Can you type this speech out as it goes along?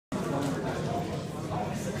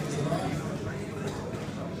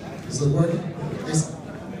Is it working? Yes.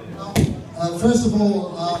 First of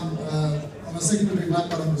all, I'm a second degree black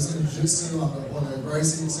belt in Brazilian Jiu-Jitsu. I'm a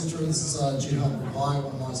Gracie, etc. This is Jihad Pai, one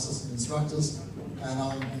of my assistant instructors. And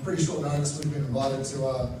I'm pretty short notice we've been invited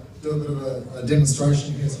to do a bit of a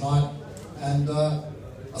demonstration here tonight. And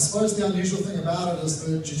I suppose the unusual thing about it is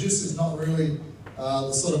that Jiu-Jitsu is not really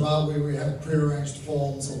the sort of art where we have pre-arranged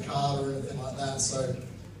forms or card or anything like that. So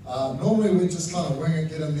normally we just kind of wing it,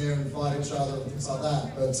 get in there and fight each other and things like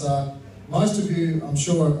that. But most of you, I'm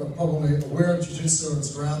sure, are probably aware of Jiu-Jitsu and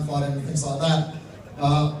its ground fighting and things like that.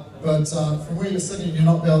 But from where you're sitting, you're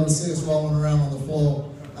not be able to see us rolling around on the floor,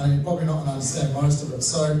 and you're probably not going to understand most of it.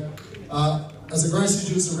 So as a Gracie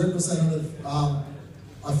Jiu-Jitsu representative,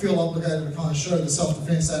 I feel obligated to kind of show the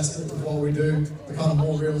self-defense aspect of what we do, the kind of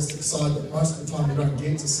more realistic side that most of the time you don't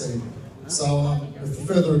get to see. So without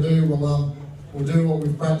further ado, we'll do what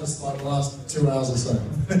we've practiced like the last 2 hours or so.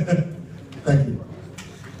 Thank you.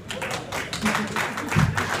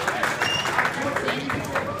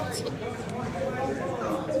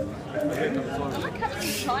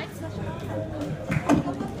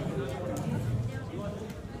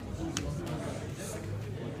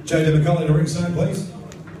 JJ McCulley to ringside, please.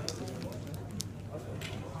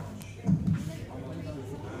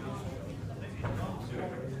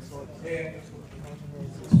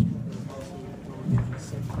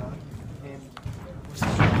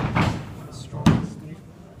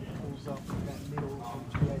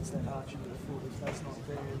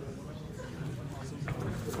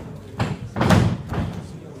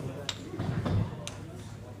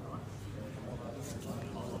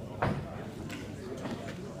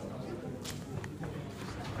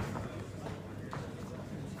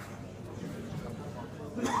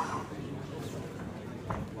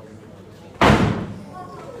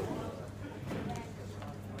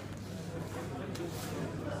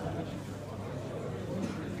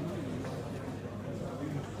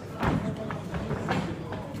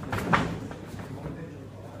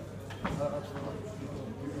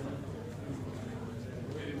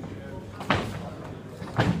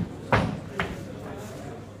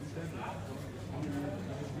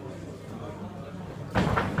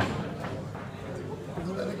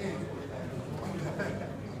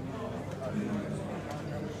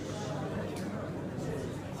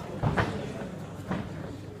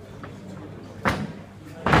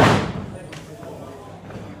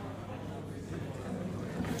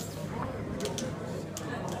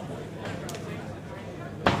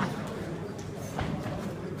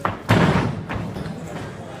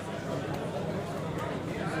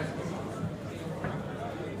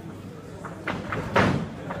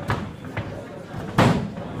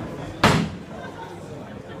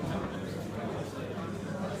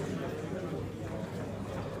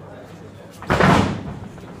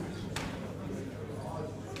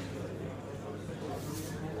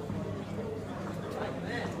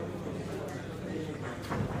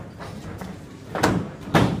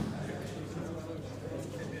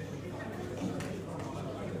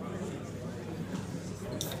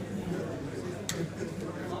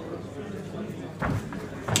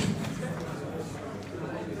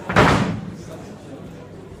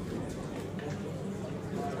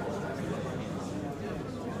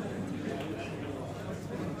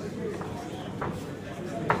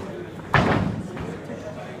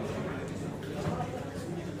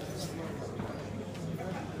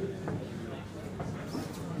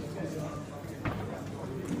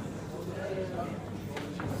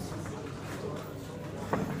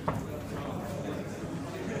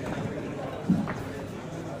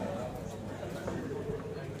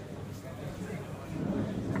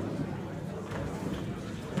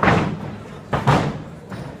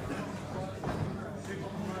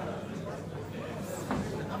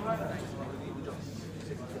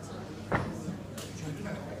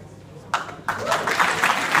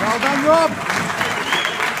 Well done, Rob.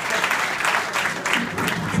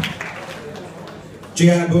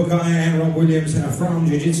 Jihad Bukai and Rob Williams from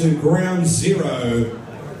Jiu-Jitsu Ground Zero.